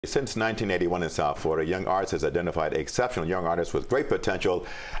Since 1981 in South Florida, Young Arts has identified exceptional young artists with great potential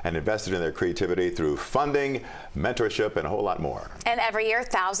and invested in their creativity through funding, mentorship, and a whole lot more. And every year,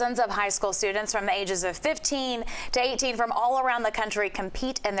 thousands of high school students from the ages of 15 to 18 from all around the country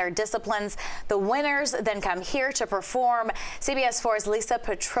compete in their disciplines. The winners then come here to perform. CBS 4's Lisa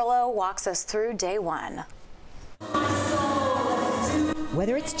Petrillo walks us through day one.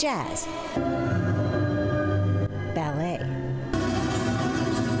 Whether it's jazz, ballet,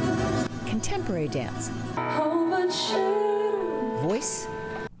 contemporary dance, voice,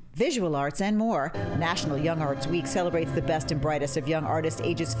 visual arts, and more, National Young Arts Week celebrates the best and brightest of young artists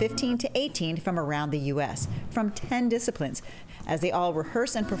ages 15 to 18 from around the U.S., from 10 disciplines, as they all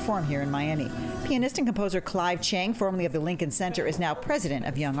rehearse and perform here in Miami. Pianist and composer Clive Chang, formerly of the Lincoln Center, is now president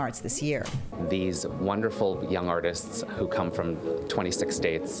of Young Arts this year. These wonderful young artists who come from 26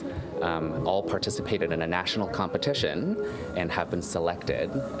 states all participated in a national competition and have been selected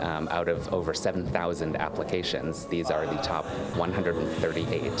out of over 7,000 applications. These are the top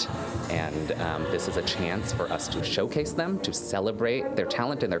 138, and this is a chance for us to showcase them, to celebrate their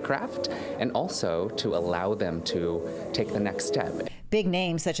talent and their craft, and also to allow them to take the next step. Big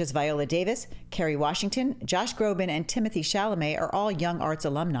names such as Viola Davis, Kerry Washington, Josh Groban, and Timothy Chalamet are all Young Arts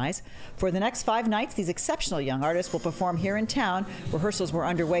alumni. For the next 5 nights, these exceptional young artists will perform here in town. Rehearsals were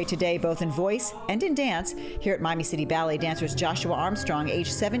underway today, both in voice and in dance. Here at Miami-Dade Ballet, dancers Joshua Armstrong,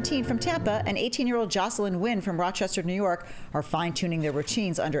 age 17 from Tampa, and 18-year-old Jocelyn Wynn from Rochester, New York, are fine-tuning their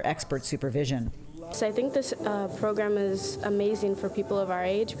routines under expert supervision. So I think this program is amazing for people of our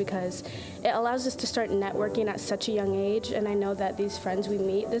age because it allows us to start networking at such a young age, and I know that these friends we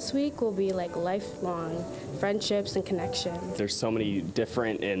meet this week will be like lifelong friendships and connections. There's so many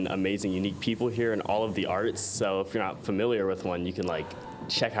different and amazing, unique people here in all of the arts, so if you're not familiar with one, you can like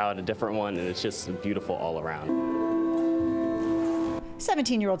check out a different one, and it's just beautiful all around.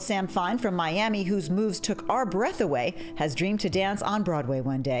 17-year-old Sam Fine from Miami, whose moves took our breath away, has dreamed to dance on Broadway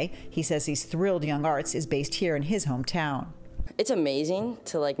one day. He says he's thrilled Young Arts is based here in his hometown. It's amazing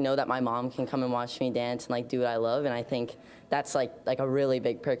to know that my mom can come and watch me dance and do what I love, and I think that's like a really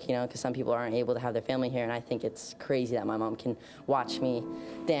big perk, you know, because some people aren't able to have their family here, and I think it's crazy that my mom can watch me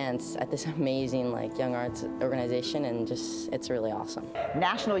dance at this amazing Young Arts organization, and just it's really awesome.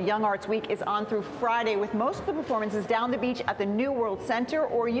 National Young Arts Week is on through Friday, with most of the performances down the beach at the New World Center,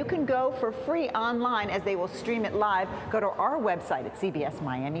 or you can go for free online as they will stream it live. Go to our website at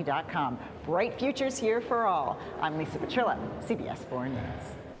cbsmiami.com. Bright futures here for all. I'm Lisa Petrillo, CBS 4 News.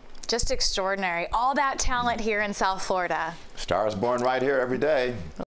 Just extraordinary. All that talent here in South Florida. Stars born right here every day.